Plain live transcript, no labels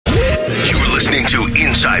listening to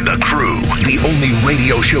Inside the Crew, the only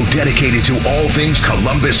radio show dedicated to all things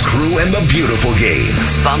Columbus Crew and the beautiful game.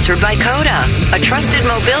 Sponsored by Coda, a trusted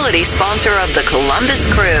mobility sponsor of the Columbus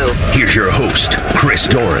Crew. Here's your host, Chris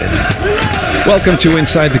Doran. Welcome to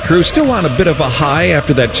Inside the Crew. Still on a bit of a high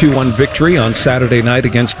after that 2-1 victory on Saturday night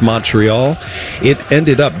against Montreal. It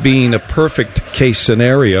ended up being a perfect case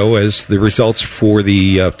scenario as the results for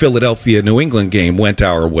the Philadelphia-New England game went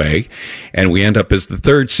our way. And we end up as the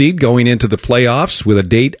third seed going into the playoffs with a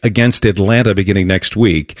date against Atlanta beginning next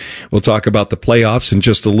week. We'll talk about the playoffs in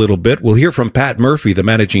just a little bit. We'll hear from Pat Murphy, the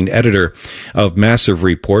managing editor of Massive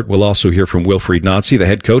Report. We'll also hear from Wilfried Nancy, the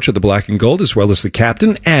head coach of the Black and Gold, as well as the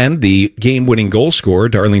captain and the game-winning goal scorer,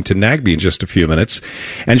 Darlington Nagbe, in just a few minutes.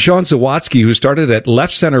 And Sean Zawatsky, who started at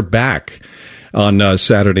left center back on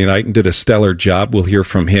Saturday night and did a stellar job. We'll hear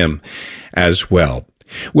from him as well.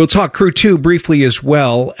 We'll talk Crew 2 briefly as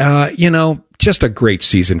well. Just a great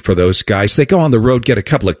season for those guys. They go on the road, get a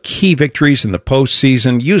couple of key victories in the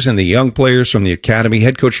postseason, using the young players from the academy.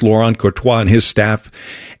 Head coach Laurent Courtois and his staff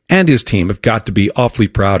and his team have got to be awfully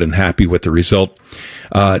proud and happy with the result.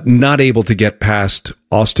 Not able to get past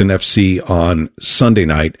Austin FC on Sunday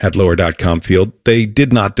night at Lower.com Field. They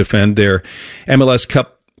did not defend their MLS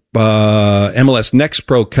Next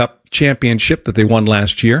Pro Cup championship that they won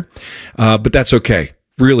last year, but that's okay.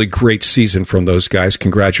 Really great season from those guys.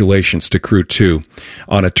 Congratulations to Crew 2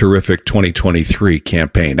 on a terrific 2023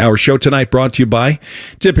 campaign. Our show tonight brought to you by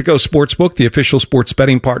Tipico Sportsbook, the official sports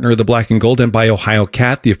betting partner of the Black and Gold, and by Ohio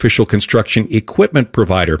Cat, the official construction equipment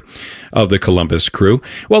provider of the Columbus Crew.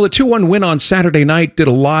 Well, the 2-1 win on Saturday night did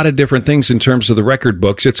a lot of different things in terms of the record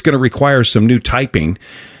books. It's going to require some new typing.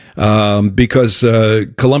 Because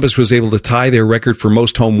Columbus was able to tie their record for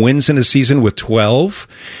most home wins in a season with 12.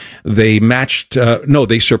 They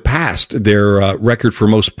surpassed their record for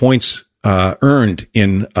most points earned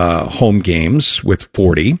in home games with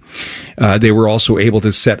 40. They were also able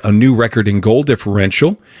to set a new record in goal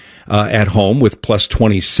differential at home with plus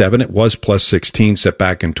 27. It was plus 16 set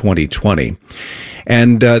back in 2020.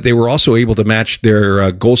 And they were also able to match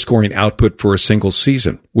their goal-scoring output for a single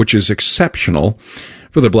season, which is exceptional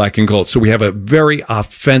for the Black and Gold. So we have a very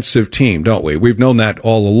offensive team, don't we? We've known that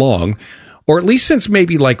all along, or at least since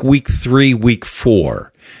maybe like week 3, week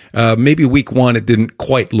 4. Maybe week 1, it didn't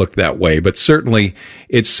quite look that way, but certainly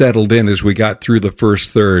it settled in as we got through the first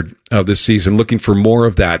third of the season, looking for more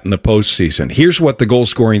of that in the postseason. Here's what the goal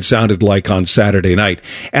scoring sounded like on Saturday night.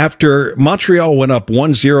 After Montreal went up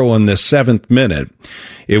 1-0 in the 7th minute,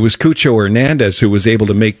 it was Cucho Hernandez who was able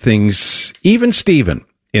to make things even-steven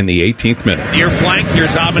in the 18th minute. Near flank,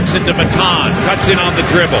 here's Amundsen to Matan. Cuts in on the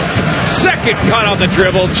dribble. Second cut on the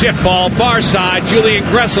dribble. Chip ball, far side. Julian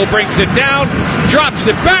Gressel brings it down. Drops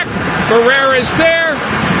it back. Barrera's there.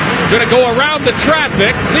 Going to go around the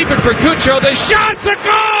traffic. Leaping for Cucho. The shot's a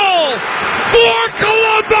goal for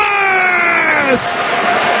Columbus!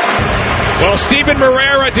 Well, Steven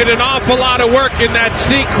Barrera did an awful lot of work in that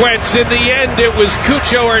sequence. In the end, it was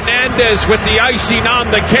Cucho Hernandez with the icing on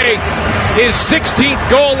the cake. His 16th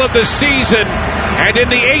goal of the season. And in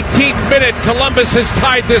the 18th minute, Columbus has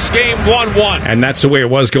tied this game 1-1. And that's the way it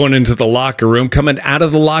was going into the locker room. Coming out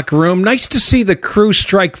of the locker room, nice to see the Crew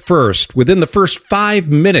strike first within the first 5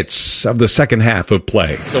 minutes of the second half of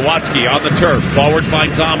play. Zawatsky on the turf. Forward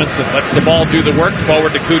finds Amundsen. Lets the ball do the work.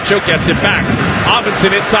 Forward to Cucho. Gets it back.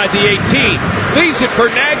 Amundsen inside the 18. Leaves it for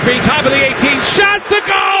Nagbe. Top of the 18. Shots a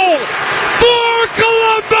goal for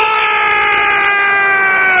Columbus!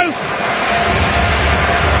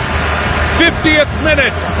 50th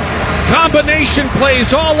minute. Combination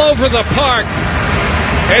plays all over the park.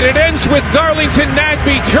 And it ends with Darlington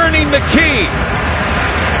Nagbe turning the key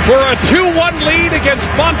for a 2-1 lead against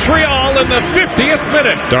Montreal in the 50th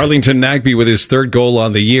minute. Darlington Nagbe with his third goal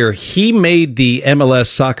on the year. He made the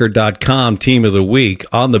MLSsoccer.com Team of the Week.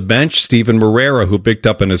 On the bench, Steven Barrera, who picked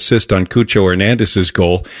up an assist on Cucho Hernandez's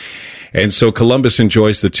goal. And so Columbus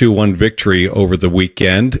enjoys the 2-1 victory over the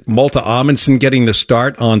weekend. Malta Amundsen getting the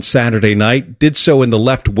start on Saturday night. Did so in the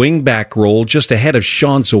left wing-back role, just ahead of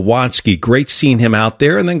Sean Zawatsky. Great seeing him out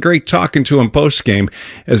there, and then great talking to him post-game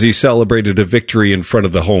as he celebrated a victory in front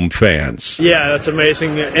of the home fans. Yeah, that's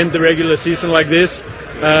amazing. End the regular season like this,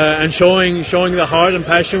 and showing the heart and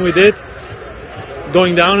passion we did.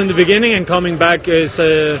 Going down in the beginning and coming back is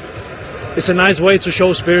it's a nice way to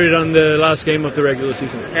show spirit on the last game of the regular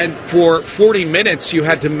season. And for 40 minutes, you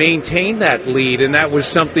had to maintain that lead, and that was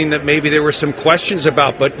something that maybe there were some questions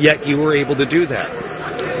about, but yet you were able to do that.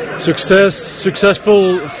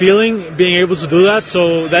 Successful feeling, being able to do that,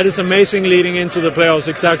 so that is amazing leading into the playoffs,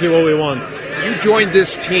 exactly what we want. You joined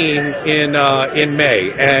this team in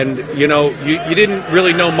May, and you didn't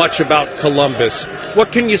really know much about Columbus.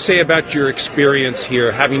 What can you say about your experience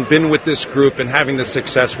here, having been with this group and having the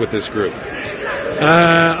success with this group?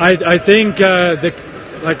 I think I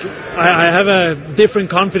have a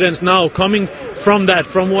different confidence now coming from that,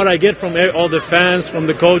 from what I get from all the fans, from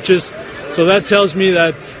the coaches. So that tells me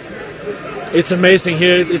that it's amazing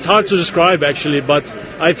here. It's hard to describe actually, but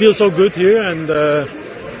I feel so good here, and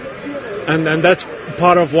that's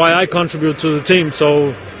part of why I contribute to the team.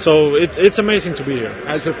 So it's amazing to be here.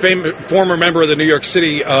 As a former member of the New York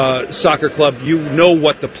City Soccer Club, you know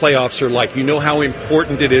what the playoffs are like. You know how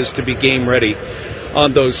important it is to be game ready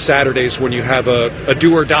on those Saturdays when you have a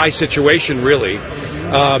do-or-die situation, really.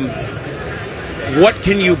 What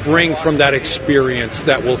can you bring from that experience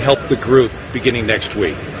that will help the group beginning next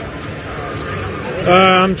week?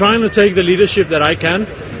 I'm trying to take the leadership that I can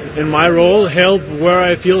in my role, help where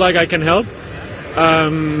I feel like I can help.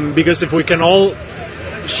 Because if we can all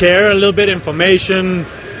share a little bit information,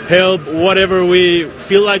 help, whatever we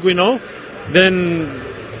feel like we know, then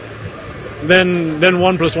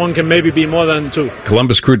 1 + 1 can maybe be more than 2.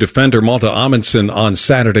 Columbus Crew defender Malte Amundsen on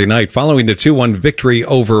Saturday night following the 2-1 victory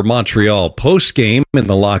over Montreal. Post-game in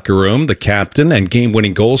the locker room, the captain and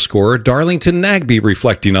game-winning goal scorer Darlington Nagbe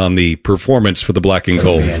reflecting on the performance for the Black and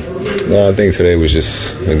Gold. No, I think today was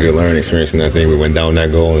just a good learning experience, and I think we went down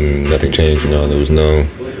that goal and nothing changed. There was no.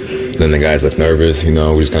 Then the guys looked nervous. We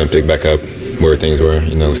just kind of picked back up where things were.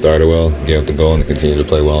 We started well, gave up the goal, and continued to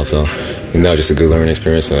play well. So, just a good learning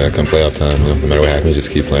experience. Come playoff time, no matter what happens,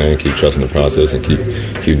 just keep playing, keep trusting the process, and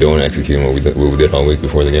keep doing and executing what we did all week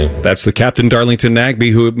before the game. That's the captain, Darlington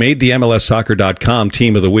Nagbe, who made the MLSsoccer.com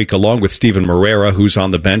Team of the Week, along with Steven Moreira, who's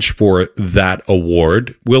on the bench for that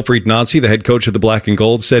award. Wilfried Nancy, the head coach of the Black and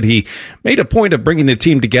Gold, said he made a point of bringing the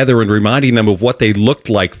team together and reminding them of what they looked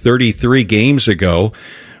like 33 games ago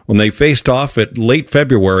when they faced off at late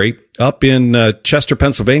February up in Chester,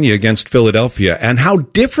 Pennsylvania against Philadelphia, and how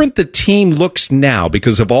different the team looks now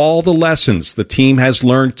because of all the lessons the team has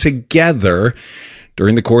learned together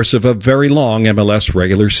during the course of a very long MLS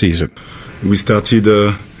regular season. We started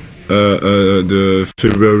the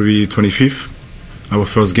February 25th, our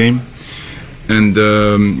first game, and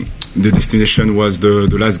the destination was the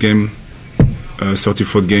last game,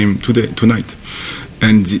 34th game tonight.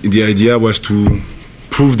 And the idea was to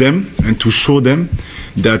prove them and to show them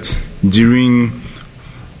that during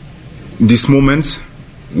this moment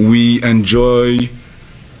we enjoy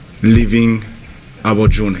living our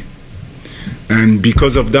journey. And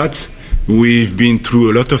because of that, we've been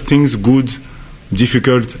through a lot of things, good,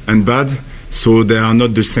 difficult and bad, so they are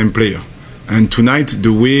not the same player. And tonight,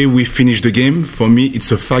 the way we finished the game, for me,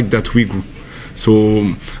 it's a fact that we grew.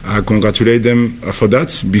 So I congratulate them for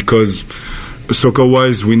that, because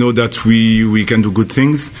soccer-wise, we know that we can do good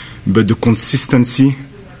things, but the consistency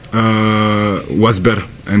was better.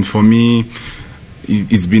 And for me,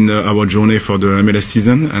 it's been our journey for the MLS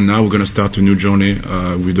season, and now we're going to start a new journey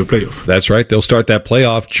with the playoff. That's right. They'll start that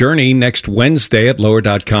playoff journey next Wednesday at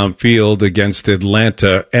Lower.com Field against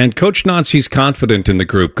Atlanta. And Coach Nancy's confident in the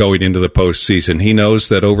group going into the postseason. He knows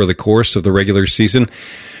that over the course of the regular season,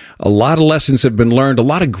 a lot of lessons have been learned. A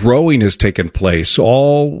lot of growing has taken place,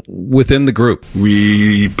 all within the group.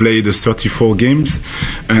 We played 34 games,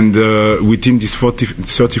 and within these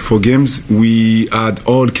 34 games, we had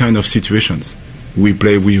all kind of situations. We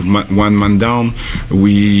play with one man down.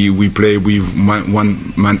 We play with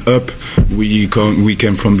one man up. We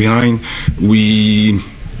came from behind. We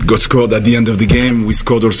got scored at the end of the game. We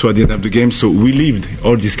scored also at the end of the game. So we lived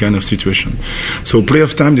all this kind of situation. So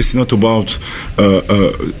playoff time, this is not about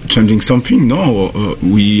changing something. No,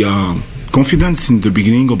 we are confident in the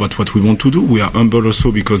beginning about what we want to do. We are humble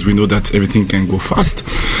also because we know that everything can go fast.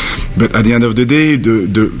 But at the end of the day,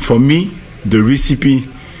 for me, the recipe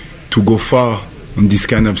to go far on this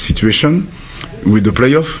kind of situation with the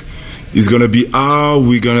playoff is going to be how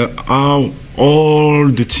all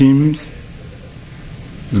the teams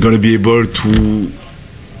is going to be able to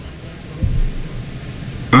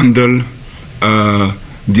handle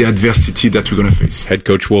the adversity that we're going to face. Head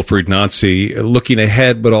coach Wilfried Nancy looking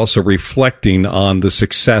ahead, but also reflecting on the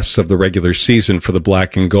success of the regular season for the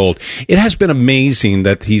Black and Gold. It has been amazing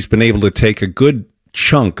that he's been able to take a good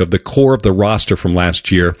chunk of the core of the roster from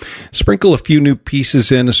last year, sprinkle a few new pieces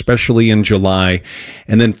in, especially in July,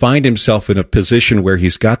 and then find himself in a position where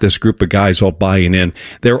he's got this group of guys all buying in.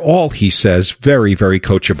 They're all, he says, very, very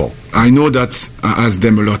coachable. I know that I asked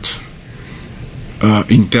them a lot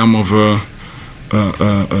in terms of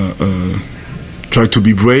try to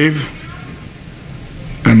be brave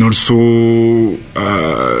and also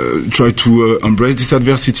try to embrace this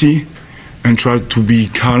adversity and try to be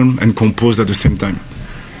calm and composed at the same time.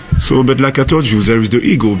 So, but like I told you, there is the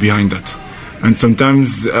ego behind that. And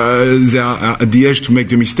sometimes they are at the edge to make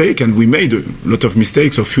the mistake, and we made a lot of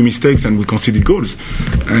mistakes, or few mistakes, and we conceded goals.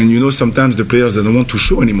 And sometimes the players, they don't want to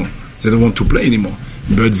show anymore. They don't want to play anymore.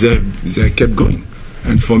 But they kept going.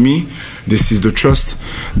 And for me, this is the trust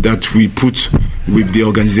that we put with the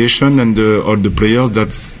organization and all the players.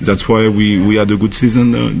 That's why we had a good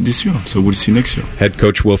season this year. So we'll see next year. Head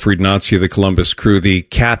coach Wilfried Nancy of the Columbus Crew, the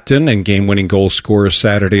captain and game-winning goal scorer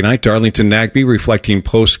Saturday night. Darlington Nagbe reflecting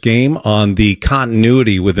post-game on the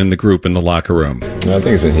continuity within the group in the locker room. I think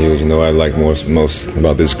it's been huge. I like most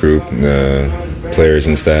about this group. Players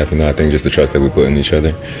and staff, I think just the trust that we put in each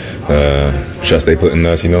other, trust they put in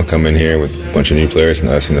us, come in here with a bunch of new players and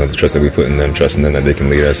us, the trust that we put in them, trusting them that they can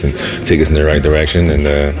lead us and take us in the right direction, and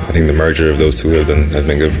I think the merger of those two has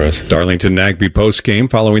been good for us. Darlington Nagbe post-game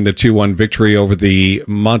following the 2-1 victory over the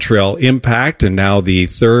Montreal Impact, and now the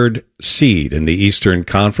third seed in the Eastern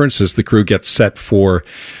Conference as the Crew gets set for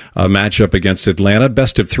a matchup against Atlanta.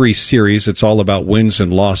 Best of 3 series. It's all about wins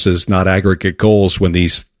and losses, not aggregate goals when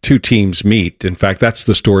these two teams meet. In fact, that's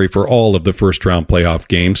the story for all of the first-round playoff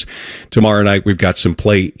games. Tomorrow night, we've got some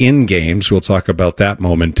play-in games. We'll talk about that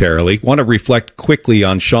momentarily. Want to reflect quickly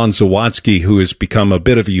on Sean Zawatsky, who has become a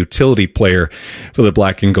bit of a utility player for the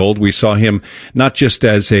Black and Gold. We saw him not just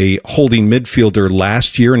as a holding midfielder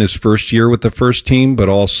last year in his first year with the first team, but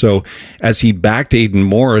also as he backed Aidan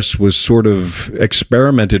Morris, was sort of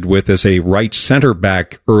experimented with as a right center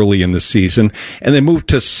back early in the season, and then moved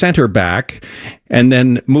to center back, and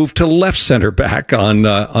then moved to left center back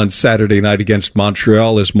on Saturday night against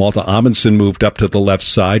Montreal as Malta Amundsen moved up to the left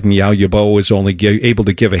side, and Yao Yabo was only able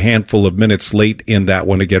to give a handful of minutes late in that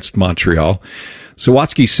one against Montreal.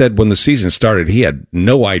 Zawatsky said when the season started, he had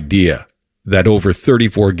no idea that over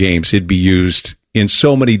 34 games he'd be used in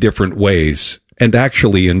so many different ways and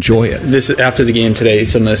actually enjoy it. This after the game today,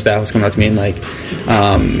 some of the staff was coming up to me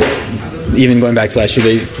and even going back to last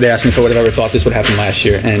year, they asked me if I would have ever thought this would happen last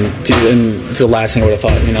year, and it's the last thing I would have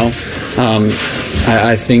thought.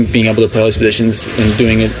 I think being able to play those positions and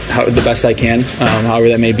doing it the best I can, however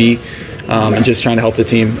that may be, and just trying to help the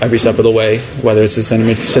team every step of the way, whether it's the central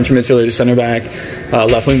midfielder, the center back,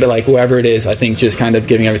 left wing, but whoever it is, I think just kind of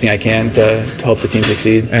giving everything I can to help the team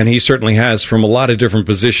succeed. And he certainly has from a lot of different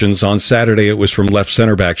positions. On Saturday, it was from left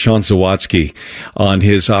center back, Sean Zawatsky, on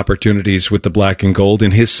his opportunities with the Black and Gold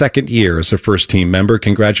in his second year as a first team member.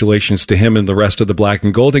 Congratulations to him and the rest of the Black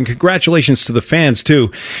and Gold, and congratulations to the fans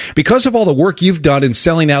too. Because of all the work you've done in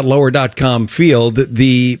selling out Lower.com Field,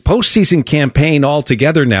 the postseason campaign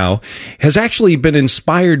altogether now has actually been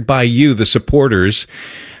inspired by you, the supporters.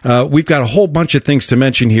 We've got a whole bunch of things to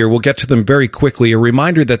mention here. We'll get to them very quickly. A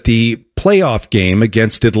reminder that the playoff game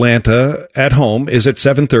against Atlanta at home is at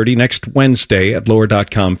 7:30 next Wednesday at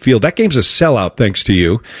Lower.com Field. That game's a sellout, thanks to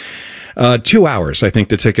you. 2 hours, I think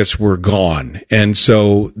the tickets were gone. And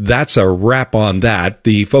so that's a wrap on that.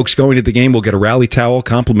 The folks going to the game will get a rally towel,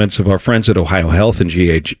 compliments of our friends at Ohio Health and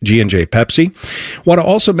G&J Pepsi. Want to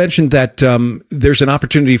also mention that there's an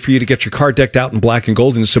opportunity for you to get your car decked out in black and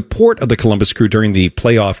gold in support of the Columbus Crew during the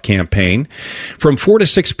playoff campaign. From 4 to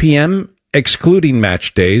 6 p.m., excluding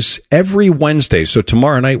match days, every Wednesday, so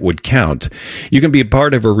tomorrow night would count. You can be a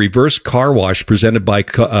part of a reverse car wash presented by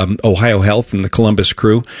Ohio Health and the Columbus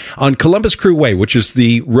Crew on Columbus Crew Way, which is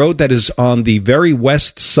the road that is on the very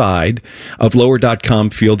west side of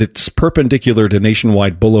Lower.com Field. It's perpendicular to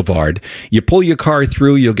Nationwide Boulevard. You pull your car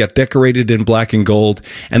through, you'll get decorated in black and gold,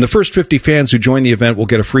 and the first 50 fans who join the event will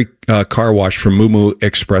get a free car wash from Moo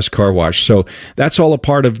Express Car Wash. So that's all a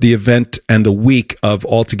part of the event and the week of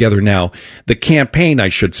All Together Now. The campaign, I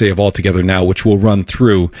should say, of All Together Now, which will run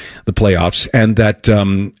through the playoffs, and that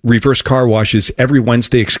reverse car wash is every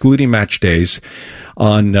Wednesday, excluding match days,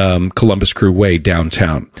 on Columbus Crew Way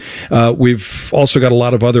downtown. We've also got a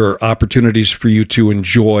lot of other opportunities for you to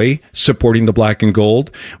enjoy supporting the black and gold.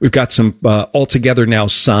 We've got some All Together Now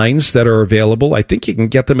signs that are available. I think you can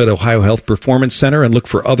get them at Ohio Health Performance Center, and look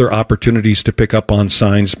for other opportunities to pick up on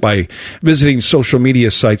signs by visiting social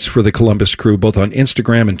media sites for the Columbus Crew, both on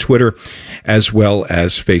Instagram and Twitter, as well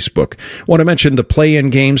as Facebook. I want to mention the play-in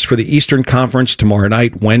games for the Eastern Conference tomorrow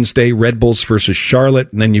night, Wednesday, Red Bulls versus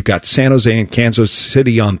Charlotte, and then you've got San Jose and Kansas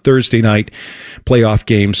City on Thursday night, playoff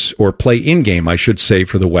games, or play-in game, I should say,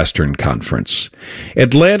 for the Western Conference.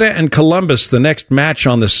 Atlanta and Columbus, the next match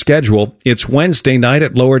on the schedule. It's Wednesday night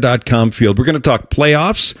at Lower.com Field. We're going to talk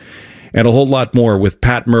playoffs and a whole lot more with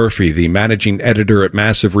Pat Murphy, the managing editor at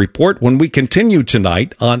Massive Report, when we continue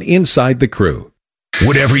tonight on Inside the Crew.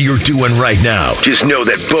 Whatever you're doing right now, just know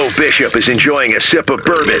that Bo Bishop is enjoying a sip of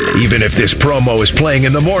bourbon. Even if this promo is playing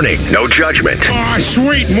in the morning, no judgment. Ah,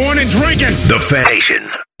 sweet morning drinking. The Foundation.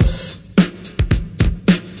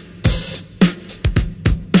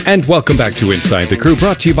 And welcome back to Inside the Crew,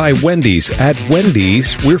 brought to you by Wendy's. At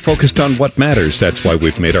Wendy's, we're focused on what matters. That's why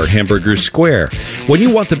we've made our hamburgers square. When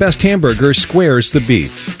you want the best hamburger, square's the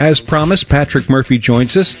beef. As promised, Patrick Murphy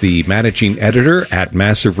joins us, the managing editor at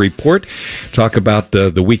Massive Report. Talk about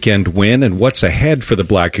the weekend win and what's ahead for the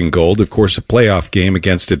Black and Gold. Of course, a playoff game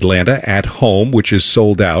against Atlanta at home, which is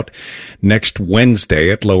sold out next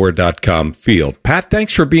Wednesday at Lower.com Field. Pat,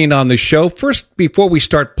 thanks for being on the show. First, before we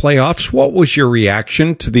start playoffs, what was your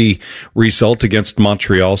reaction to the result against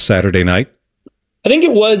Montreal Saturday night? I think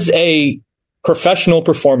it was a professional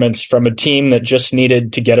performance from a team that just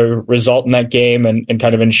needed to get a result in that game and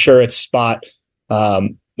kind of ensure its spot or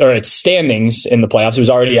its standings in the playoffs. It was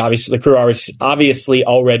already obviously the Crew was obviously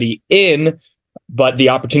already in, but the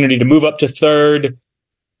opportunity to move up to third,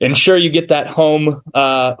 ensure you get that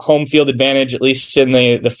home field advantage, at least in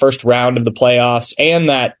the first round of the playoffs, and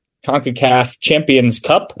that CONCACAF Champions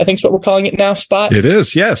Cup, I think is what we're calling it now, spot. It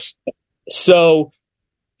is, yes. So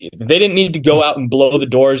they didn't need to go out and blow the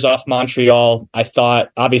doors off Montreal. I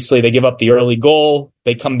thought, obviously, they give up the early goal.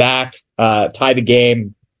 They come back, tie the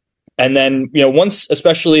game. And then, once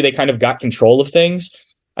especially they kind of got control of things,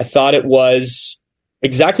 I thought it was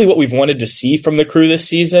exactly what we've wanted to see from the Crew this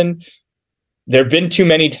season. There have been too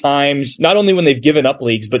many times, not only when they've given up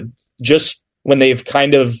leagues, but just when they've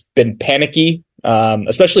kind of been panicky,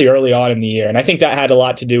 especially early on in the year. And I think that had a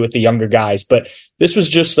lot to do with the younger guys. But this was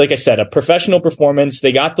just, like I said, a professional performance.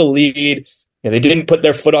 They got the lead. They didn't put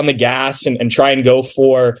their foot on the gas and try and go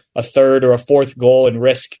for a third or a fourth goal and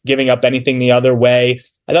risk giving up anything the other way.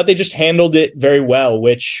 I thought they just handled it very well,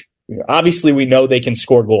 which obviously we know they can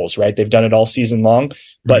score goals, right? They've done it all season long.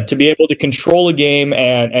 But to be able to control a game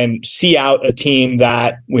and see out a team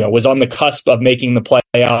that was on the cusp of making the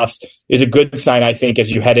playoffs is a good sign, I think,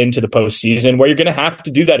 as you head into the postseason, where you're going to have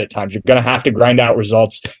to do that at times. You're going to have to grind out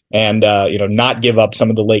results and not give up some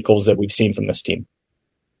of the late goals that we've seen from this team.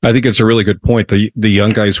 I think it's a really good point. The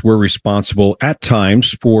young guys were responsible at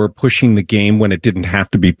times for pushing the game when it didn't have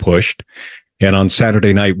to be pushed. And on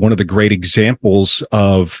Saturday night, one of the great examples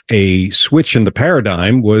of a switch in the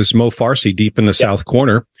paradigm was Mo Farsi deep in the south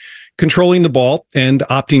corner, controlling the ball and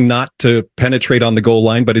opting not to penetrate on the goal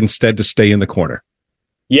line, but instead to stay in the corner.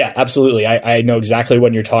 Yeah, absolutely. I know exactly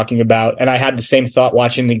what you're talking about. And I had the same thought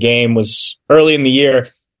watching the game. Was early in the year,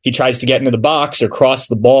 he tries to get into the box or cross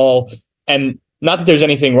the ball. And not that there's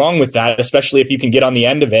anything wrong with that, especially if you can get on the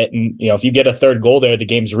end of it. And, if you get a third goal there, the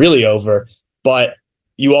game's really over. But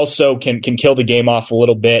you also can kill the game off a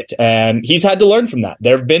little bit. And he's had to learn from that.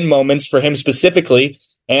 There have been moments for him specifically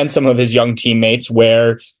and some of his young teammates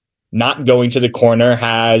where not going to the corner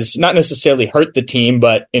has not necessarily hurt the team,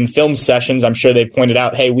 but in film sessions, I'm sure they've pointed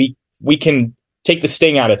out, hey, we can take the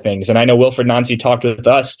sting out of things. And I know Wilfred Nancy talked with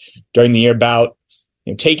us during the year about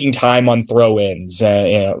taking time on throw-ins,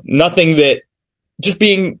 nothing that just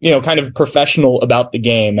being, kind of professional about the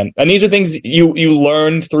game. And these are things you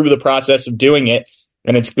learn through the process of doing it.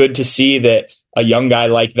 And it's good to see that a young guy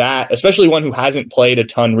like that, especially one who hasn't played a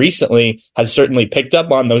ton recently, has certainly picked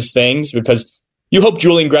up on those things, because you hope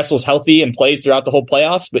Julian Gressel's healthy and plays throughout the whole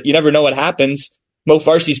playoffs, but you never know what happens. Mo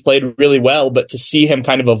Farsi's played really well, but to see him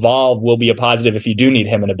kind of evolve will be a positive if you do need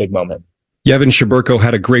him in a big moment. Yevhen Shaburko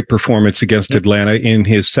had a great performance against Atlanta in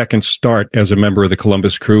his second start as a member of the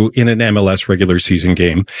Columbus Crew in an MLS regular season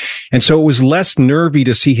game. And so it was less nervy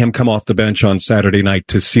to see him come off the bench on Saturday night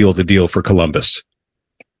to seal the deal for Columbus.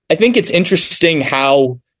 I think it's interesting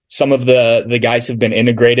how some of the guys have been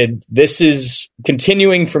integrated. This is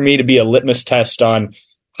continuing for me to be a litmus test on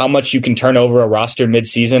how much you can turn over a roster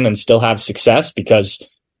midseason and still have success, because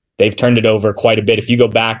they've turned it over quite a bit. If you go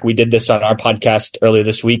back, we did this on our podcast earlier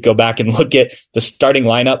this week, go back and look at the starting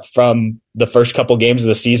lineup from the first couple games of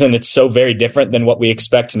the season. It's so very different than what we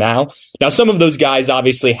expect now. Now, some of those guys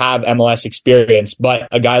obviously have MLS experience, but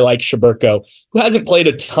a guy like Shaburko, who hasn't played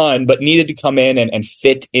a ton, but needed to come in and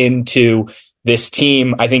fit into this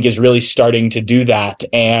team, I think is really starting to do that.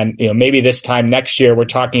 And, maybe this time next year, we're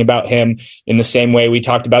talking about him in the same way we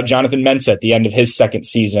talked about Jonathan Mensah at the end of his second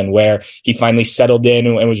season, where he finally settled in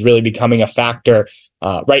and was really becoming a factor.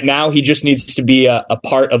 Right now, he just needs to be a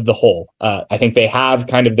part of the whole. I think they have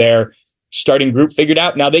kind of their starting group figured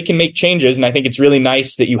out. Now they can make changes. And I think it's really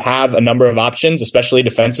nice that you have a number of options, especially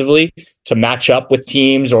defensively, to match up with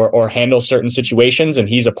teams or handle certain situations. And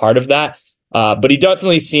he's a part of that. But he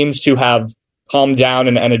definitely seems to have calmed down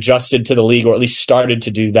and adjusted to the league, or at least started to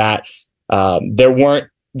do that. There weren't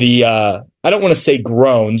the I don't want to say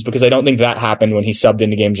groans because I don't think that happened when he subbed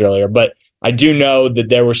into games earlier, but I do know that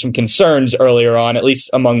there were some concerns earlier on, at least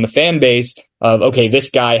among the fan base, of, okay, this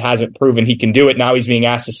guy hasn't proven he can do it. Now he's being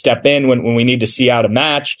asked to step in when we need to see out a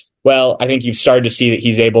match. Well, I think you've started to see that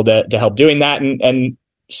he's able to help doing that. And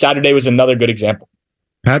Saturday was another good example.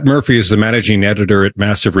 Pat Murphy is the managing editor at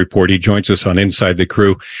Massive Report. He joins us on Inside the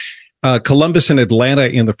Crew. Columbus and Atlanta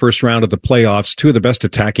in the first round of the playoffs, two of the best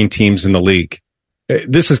attacking teams in the league.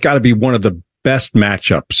 This has got to be one of the best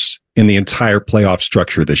matchups in the entire playoff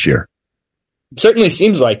structure this year. Certainly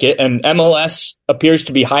seems like it, and MLS appears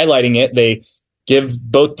to be highlighting it. They give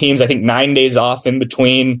both teams, I think, 9 days off in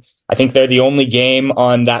between. I think they're the only game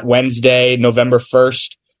on that Wednesday, November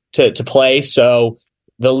 1st, to play. So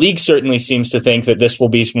the league certainly seems to think that this will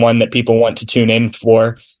be one that people want to tune in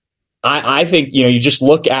for. I think, you just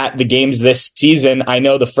look at the games this season. I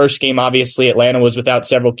know the first game, obviously, Atlanta was without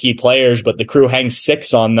several key players, but the Crew hangs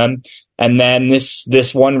 6 on them. And then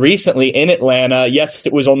this one recently in Atlanta, yes,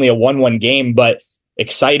 it was only a 1-1 game, but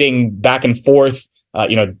exciting back and forth.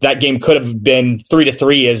 That game could have been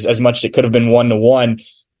 3-3 as much as it could have been 1-1.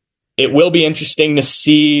 It will be interesting to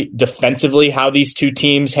see defensively how these two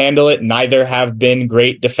teams handle it. Neither have been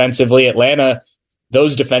great defensively. Atlanta,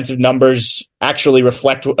 those defensive numbers actually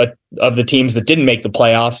reflect of the teams that didn't make the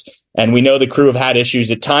playoffs. And we know the Crew have had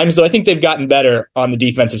issues at times, though I think they've gotten better on the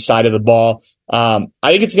defensive side of the ball. I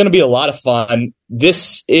think it's going to be a lot of fun.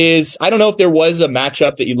 I don't know if there was a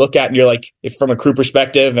matchup that you look at and you're like, if from a Crew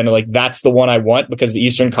perspective, and like, that's the one I want because the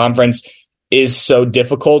Eastern Conference is so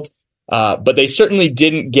difficult. But they certainly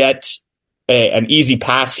didn't get an easy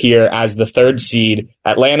pass here as the 3rd seed.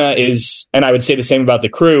 Atlanta is, and I would say the same about the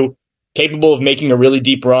Crew, capable of making a really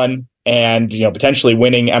deep run and, potentially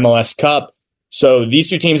winning MLS Cup. So these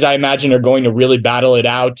two teams, I imagine, are going to really battle it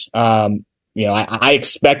out. I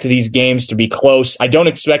expect these games to be close. I don't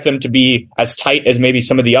expect them to be as tight as maybe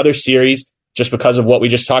some of the other series just because of what we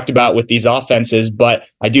just talked about with these offenses, but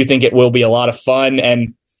I do think it will be a lot of fun.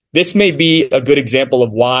 And this may be a good example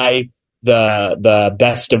of why the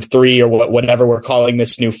best of 3 or whatever we're calling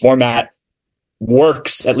this new format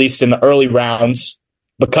works, at least in the early rounds,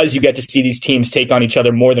 because you get to see these teams take on each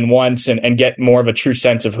other more than once and get more of a true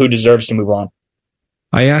sense of who deserves to move on.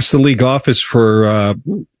 I asked the league office for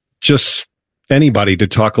just anybody to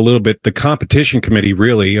talk a little bit, the competition committee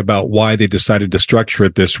really, about why they decided to structure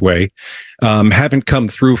it this way. Haven't come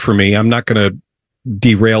through for me. I'm not going to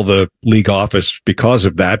derail the league office because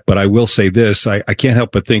of that, but I will say this. I can't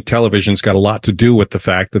help but think television's got a lot to do with the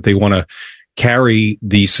fact that they want to carry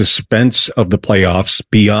the suspense of the playoffs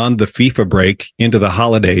beyond the FIFA break into the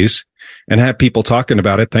holidays and have people talking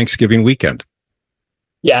about it Thanksgiving weekend.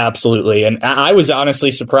 Yeah, absolutely. And I was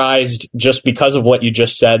honestly surprised just because of what you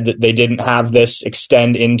just said that they didn't have this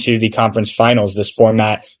extend into the conference finals, this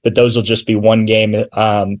format, that those will just be one game.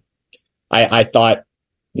 I thought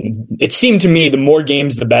it seemed to me the more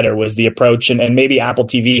games, the better was the approach. And maybe Apple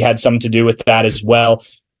TV had something to do with that as well.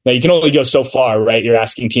 Now, you can only go so far, right? You're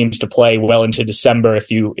asking teams to play well into December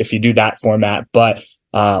if you do that format. But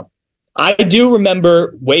I do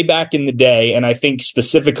remember way back in the day, and I think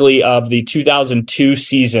specifically of the 2002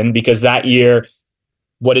 season, because that year,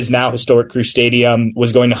 what is now historic Crew Stadium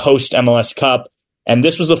was going to host MLS Cup. And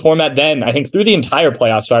this was the format then, I think, through the entire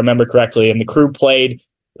playoffs, if I remember correctly. And the Crew played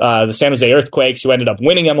the San Jose Earthquakes, who ended up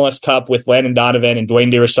winning MLS Cup with Landon Donovan and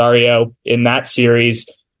Dwayne De Rosario in that series,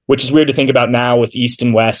 which is weird to think about now with East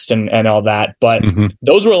and West and all that. But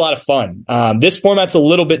those were a lot of fun. This format's a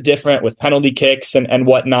little bit different with penalty kicks and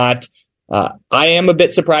whatnot. I am a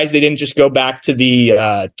bit surprised they didn't just go back to the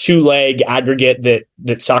 2-leg aggregate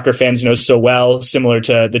that soccer fans know so well, similar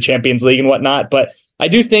to the Champions League and whatnot. But I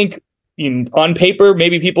do think on paper,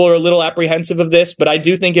 maybe people are a little apprehensive of this, but I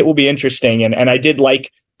do think it will be interesting. And I did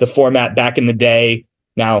like the format back in the day.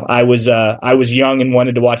 Now, I was young and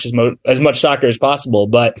wanted to watch as much soccer as possible,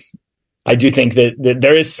 but I do think that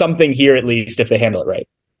there is something here, at least, if they handle it right.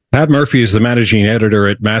 Pat Murphy is the managing editor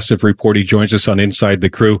at Massive Report. He joins us on Inside the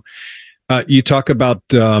Crew. You talk about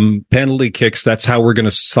penalty kicks. That's how we're going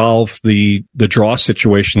to solve the draw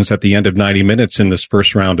situations at the end of 90 minutes in this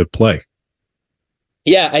first round of play.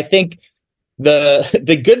 Yeah, I think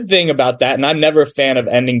the good thing about that, and I'm never a fan of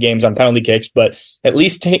ending games on penalty kicks, but at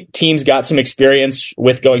least teams got some experience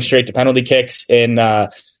with going straight to penalty kicks in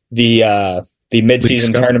the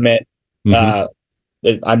midseason tournament.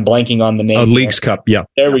 I'm blanking on the name. Leagues Cup, yeah.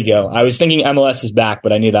 There we go. I was thinking MLS is back,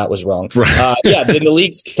 but I knew that was wrong. Right. The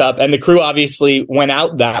Leagues Cup, and the Crew obviously went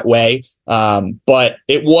out that way, but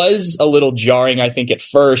it was a little jarring, I think, at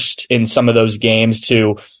first in some of those games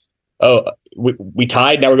to, we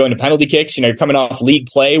tied, now we're going to penalty kicks. You're coming off league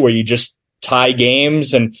play where you just tie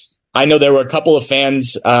games, and I know there were a couple of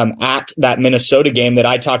fans at that Minnesota game that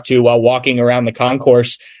I talked to while walking around the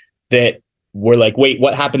concourse that were like, wait,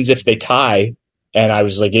 what happens if they tie? And I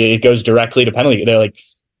was like, it goes directly to penalty. They're like,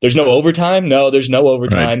 there's no overtime? No, there's no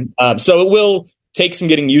overtime. Right. So it will take some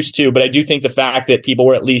getting used to, but I do think the fact that people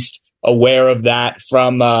were at least aware of that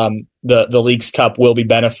from the Leagues Cup will be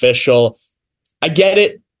beneficial. I get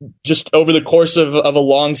it. Just over the course of a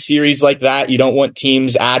long series like that, you don't want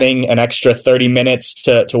teams adding an extra 30 minutes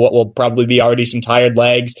to what will probably be already some tired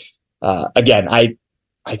legs. Again, I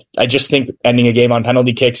just think ending a game on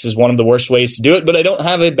penalty kicks is one of the worst ways to do it, but I don't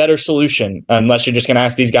have a better solution unless you're just going to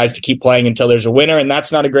ask these guys to keep playing until there's a winner, and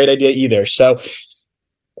that's not a great idea either. So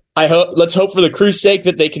let's hope for the Crew's sake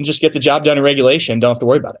that they can just get the job done in regulation. Don't have to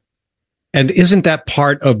worry about it. And isn't that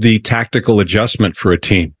part of the tactical adjustment for a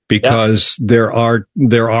team? Because there are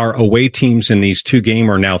away teams in these 2-game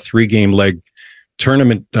or now 3-game leg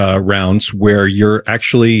tournament rounds where you're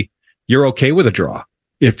okay with a draw.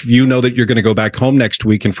 If you know that you're going to go back home next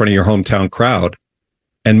week in front of your hometown crowd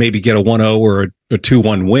and maybe get a 1-0 or a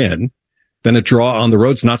 2-1 win, then a draw on the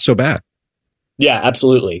road's not so bad. Yeah,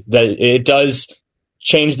 absolutely. It does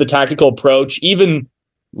change the tactical approach, even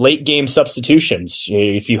late game substitutions.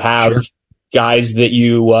 If you have guys that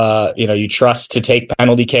you trust to take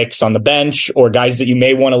penalty kicks on the bench, or guys that you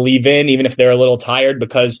may want to leave in, even if they're a little tired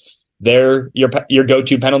because they're your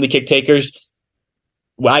go-to penalty kick takers.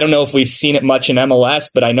 Well, I don't know if we've seen it much in MLS,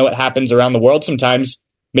 but I know it happens around the world sometimes.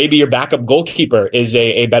 Maybe your backup goalkeeper is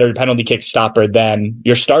a better penalty kick stopper than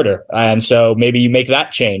your starter. And so maybe you make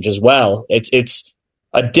that change as well. It's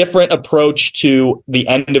a different approach to the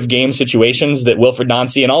end of game situations that Wilfried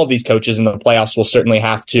Nancy and all of these coaches in the playoffs will certainly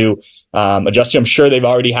have to adjust to. I'm sure they've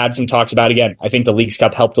already had some talks about it. Again, I think the Leagues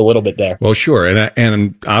Cup helped a little bit there. Well, sure.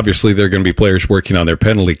 And obviously there are going to be players working on their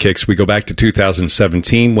penalty kicks. We go back to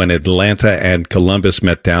 2017 when Atlanta and Columbus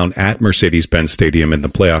met down at Mercedes-Benz Stadium in the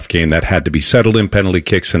playoff game. That had to be settled in penalty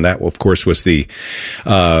kicks, and that, of course, was the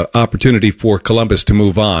opportunity for Columbus to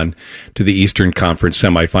move on to the Eastern Conference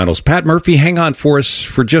semifinals. Pat Murphy, hang on for us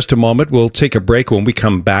for just a moment. We'll take a break. When we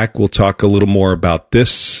come back, we'll talk a little more about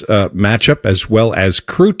this matchup as well as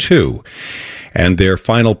Crew 2 and their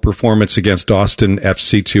final performance against Austin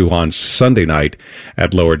FC2 on Sunday night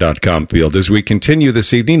at Lower.com Field as we continue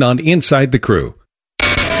this evening on Inside the Crew.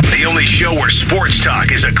 The only show where sports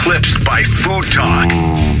talk is eclipsed by food talk.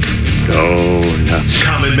 Donuts.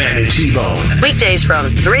 Common Man and T-Bone. Weekdays from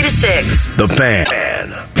 3 to 6. The Fan.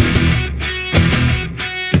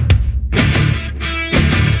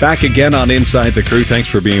 Back again on Inside the Crew. Thanks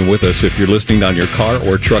for being with us. If you're listening on your car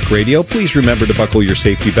or truck radio, please remember to buckle your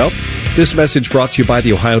safety belt. This message brought to you by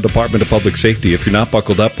the Ohio Department of Public Safety. If you're not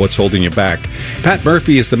buckled up, what's holding you back? Pat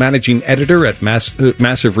Murphy is the managing editor at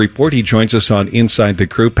Massive Report. He joins us on Inside the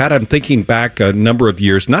Crew. Pat, I'm thinking back a number of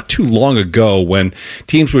years, not too long ago, when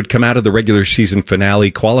teams would come out of the regular season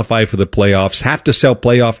finale, qualify for the playoffs, have to sell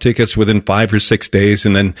playoff tickets within 5 or 6 days,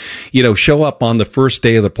 and then, show up on the first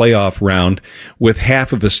day of the playoff round with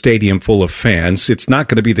half of a stadium full of fans. It's not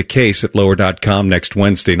going to be the case at Lower.com next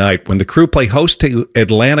Wednesday night when the Crew play host to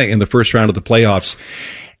Atlanta in the first round of the playoffs.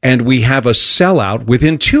 And we have a sellout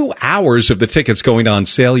within 2 hours of the tickets going on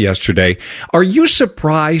sale yesterday. Are you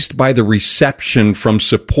surprised by the reception from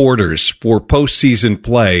supporters for postseason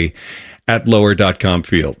play at Lower.com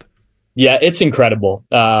Field? Yeah, it's incredible.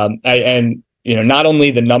 And not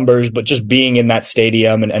only the numbers, but just being in that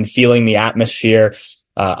stadium and feeling the atmosphere.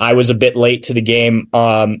 I was a bit late to the game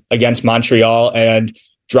against Montreal, and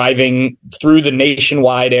driving through the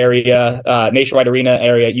Nationwide Arena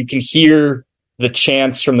area, you can hear the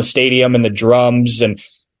chants from the stadium and the drums. And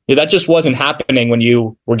that just wasn't happening when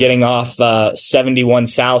you were getting off 71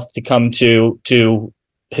 South to come to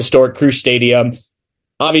historic Crew Stadium.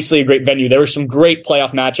 Obviously a great venue. There were some great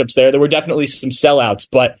playoff matchups there. There were definitely some sellouts,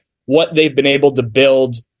 but what they've been able to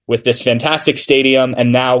build with this fantastic stadium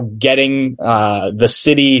and now getting the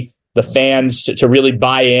city, the fans to really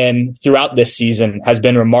buy in throughout this season has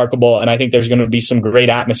been remarkable. And I think there's going to be some great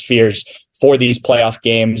atmospheres for these playoff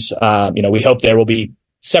games. We hope there will be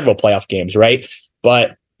several playoff games, right?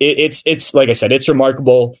 But it's like I said, it's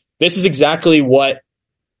remarkable. This is exactly what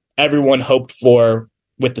everyone hoped for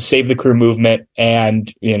with the Save the Crew movement.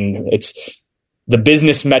 And it's the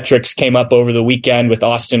business metrics came up over the weekend with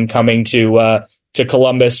Austin coming to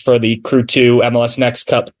Columbus for the Crew 2 MLS Next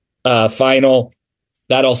Cup final.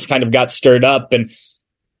 That also kind of got stirred up. And,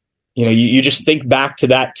 you just think back to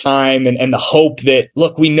that time and the hope that,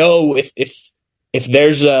 look, we know if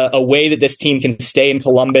there's a way that this team can stay in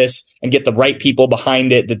Columbus and get the right people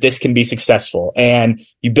behind it, that this can be successful. And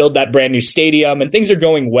you build that brand new stadium and things are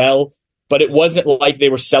going well. but it wasn't like they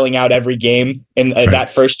were selling out every game in that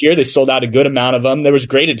first year. They sold out a good amount of them. There was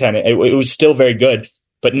great attendance. It was still very good.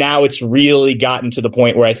 But now it's really gotten to the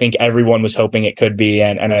point where I think everyone was hoping it could be.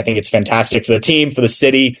 And I think it's fantastic for the team, for the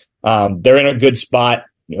city. They're in a good spot,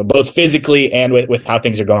 both physically and with how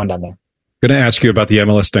things are going down there. I'm going to ask you about the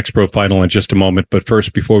MLS Next Pro Final in just a moment. But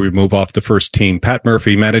first, before we move off the first team, Pat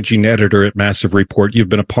Murphy, managing editor at Massive Report. You've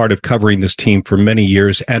been a part of covering this team for many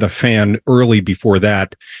years and a fan early before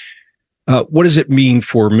that. What does it mean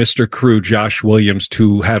for Mr. Crew, Josh Williams,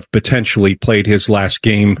 to have potentially played his last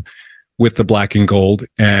game with the black and gold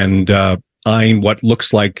and eyeing what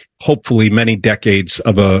looks like hopefully many decades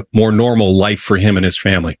of a more normal life for him and his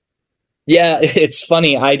family? Yeah, it's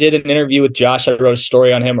funny. I did an interview with Josh. I wrote a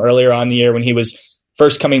story on him earlier on the year when he was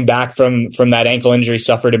first coming back from that ankle injury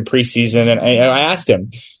suffered in preseason. And I asked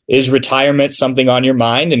him, is retirement something on your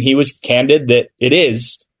mind? And he was candid that it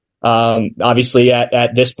is. Obviously,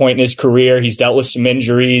 at this point in his career, he's dealt with some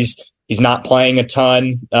injuries. He's not playing a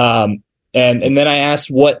ton. And then I asked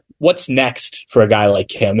what's next for a guy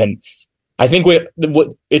like him. And I think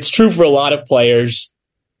it's true for a lot of players.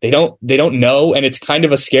 They don't know. And it's kind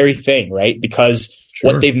of a scary thing, right? Because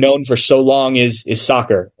what they've known for so long is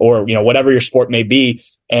soccer or, whatever your sport may be.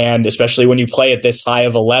 And especially when you play at this high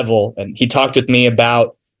of a level. And he talked with me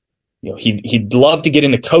about, he'd love to get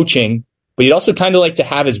into coaching, but he'd also kind of like to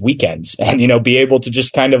have his weekends and, be able to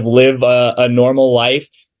just kind of live a normal life.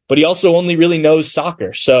 But he also only really knows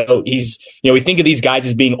soccer. So he's, we think of these guys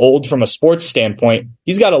as being old from a sports standpoint.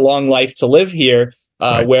 He's got a long life to live here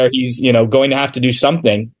where he's, going to have to do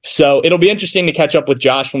something. So it'll be interesting to catch up with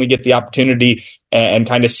Josh when we get the opportunity and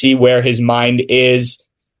kind of see where his mind is.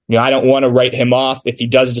 I don't want to write him off if he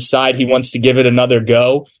does decide he wants to give it another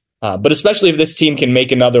go. But especially if this team can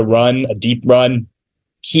make another run, a deep run.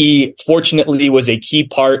 He fortunately was a key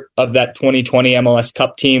part of that 2020 MLS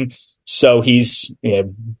Cup team. So he's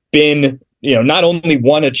been, not only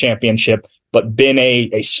won a championship, but been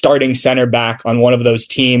a starting center back on one of those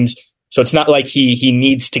teams. So it's not like he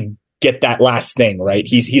needs to get that last thing, right?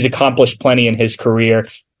 He's accomplished plenty in his career.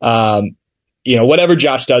 Whatever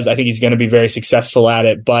Josh does, I think he's going to be very successful at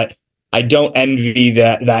it. But I don't envy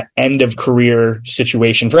that end of career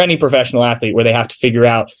situation for any professional athlete where they have to figure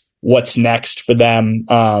out what's next for them,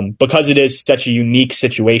 because it is such a unique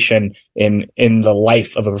situation in the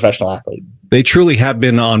life of a professional athlete. They truly have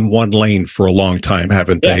been on one lane for a long time,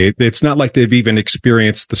 haven't they? It's not like they've even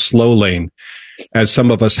experienced the slow lane as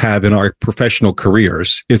some of us have in our professional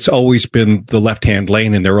careers. It's always been the left-hand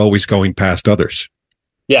lane, and they're always going past others.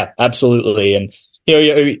 Yeah, absolutely. And,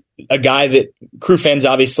 a guy that Crew fans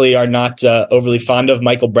obviously are not overly fond of,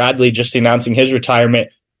 Michael Bradley, just announcing his retirement,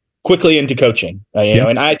 quickly into coaching,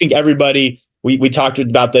 and I think everybody, we talked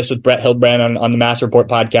about this with Brett Hildebrand on the Mass Report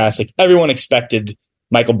podcast. Like everyone expected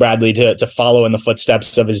Michael Bradley to follow in the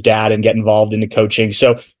footsteps of his dad and get involved into coaching.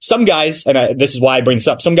 So some guys, and this is why I bring this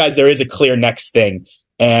up, some guys, there is a clear next thing.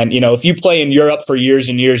 And, if you play in Europe for years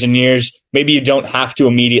and years and years, maybe you don't have to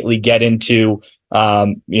immediately get into,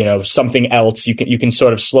 something else. You can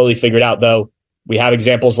sort of slowly figure it out, though. We have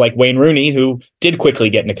examples like Wayne Rooney, who did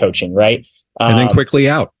quickly get into coaching, right? And then quickly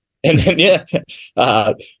out. And then,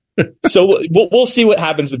 so we'll see what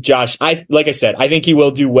happens with Josh. Like I said, I think he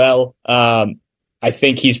will do well. I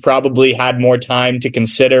think he's probably had more time to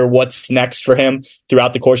consider what's next for him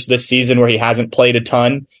throughout the course of this season where he hasn't played a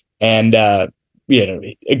ton. And,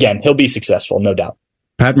 again, he'll be successful, no doubt.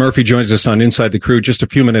 Pat Murphy joins us on Inside the Crew. Just a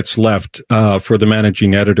few minutes left for the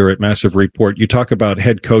managing editor at Massive Report. You talk about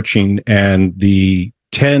head coaching and the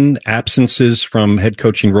 10 absences from head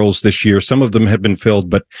coaching roles this year. Some of them have been filled,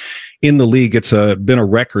 but in the league, it's been a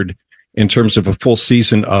record in terms of a full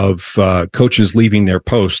season of coaches leaving their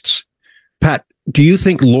posts. Pat, do you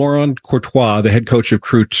think Laurent Courtois, the head coach of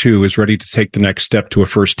Crew 2, is ready to take the next step to a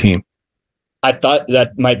first team? I thought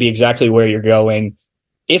that might be exactly where you're going.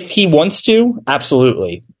 If he wants to,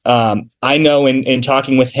 absolutely. I know in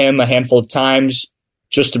talking with him a handful of times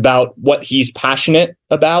just about what he's passionate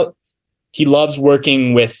about. He loves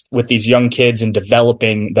working with these young kids and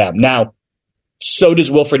developing them. Now, so does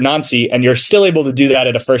Wilfried Nancy, and you're still able to do that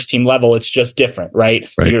at a first team level. It's just different, right?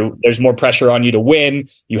 There's more pressure on you to win.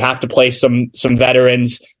 You have to play some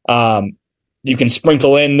veterans. You can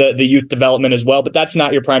sprinkle in the youth development as well, but that's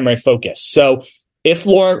not your primary focus. So if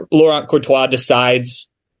Laurent Courtois decides,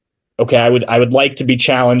 okay, I would like to be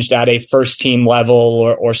challenged at a first team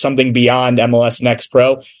level or something beyond MLS Next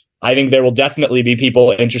Pro, I think there will definitely be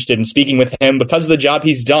people interested in speaking with him because of the job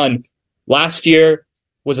he's done. Last year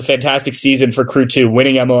was a fantastic season for Crew 2,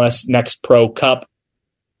 winning MLS Next Pro Cup.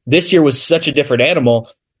 This year was such a different animal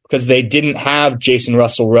because they didn't have Jason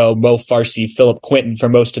Russell-Rowe, Mo Farsi, Philip Quinton for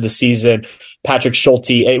most of the season, Patrick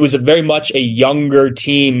Schulte. It was very much a younger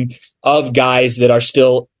team of guys that are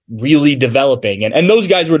still really developing. And those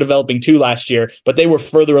guys were developing too last year, but they were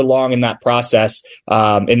further along in that process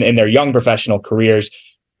in their young professional careers.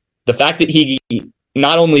 The fact that he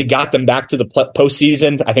not only got them back to the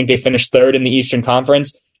postseason, I think they finished third in the Eastern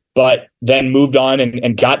Conference, but then moved on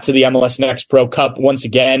and got to the MLS Next Pro Cup once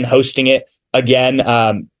again, hosting it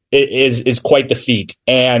again, is quite the feat.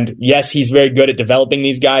 And yes, he's very good at developing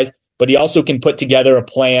these guys, but he also can put together a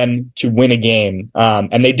plan to win a game.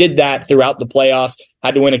 And they did that throughout the playoffs,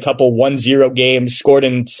 had to win a couple 1-0 games, scored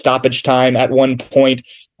in stoppage time at one point.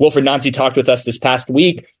 Wilfred Nancy talked with us this past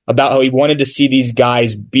week about how he wanted to see these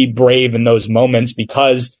guys be brave in those moments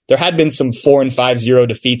because there had been some 4 and 5-0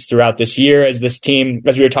 defeats throughout this year as this team,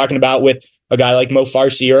 as we were talking about with a guy like Mo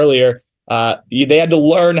Farsi earlier, they had to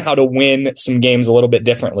learn how to win some games a little bit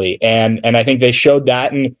differently. And I think they showed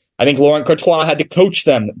that. And I think Laurent Courtois had to coach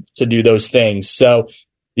them to do those things. So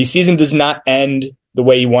the season does not end the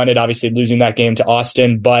way he wanted, obviously losing that game to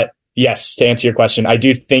Austin. But yes, to answer your question, I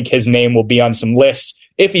do think his name will be on some lists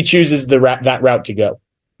if he chooses that route to go.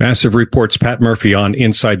 Massive Reports, Pat Murphy on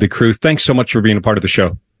Inside the Crew. Thanks so much for being a part of the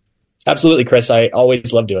show. Absolutely, Chris. I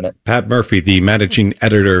always love doing it. Pat Murphy, the managing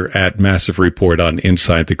editor at Massive Report on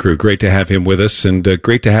Inside the Crew. Great to have him with us, and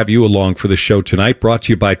great to have you along for the show tonight. Brought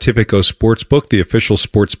to you by Tipico Sportsbook, the official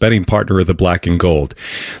sports betting partner of the Black and Gold.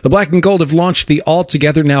 The Black and Gold have launched the All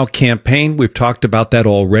Together Now campaign. We've talked about that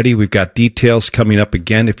already. We've got details coming up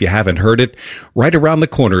again, if you haven't heard it, right around the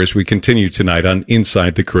corner as we continue tonight on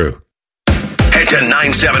Inside the Crew. Head to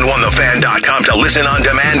 971thefan.com to listen on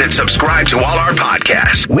demand and subscribe to all our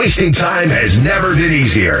podcasts. Wasting time has never been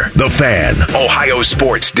easier. The Fan, Ohio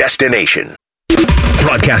sports destination.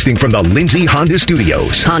 Broadcasting from the Lindsay Honda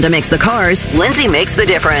Studios. Honda makes the cars. Lindsay makes the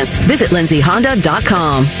difference. Visit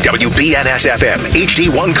lindsayhonda.com. WBNS-FM,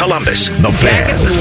 HD1 Columbus. The Fan.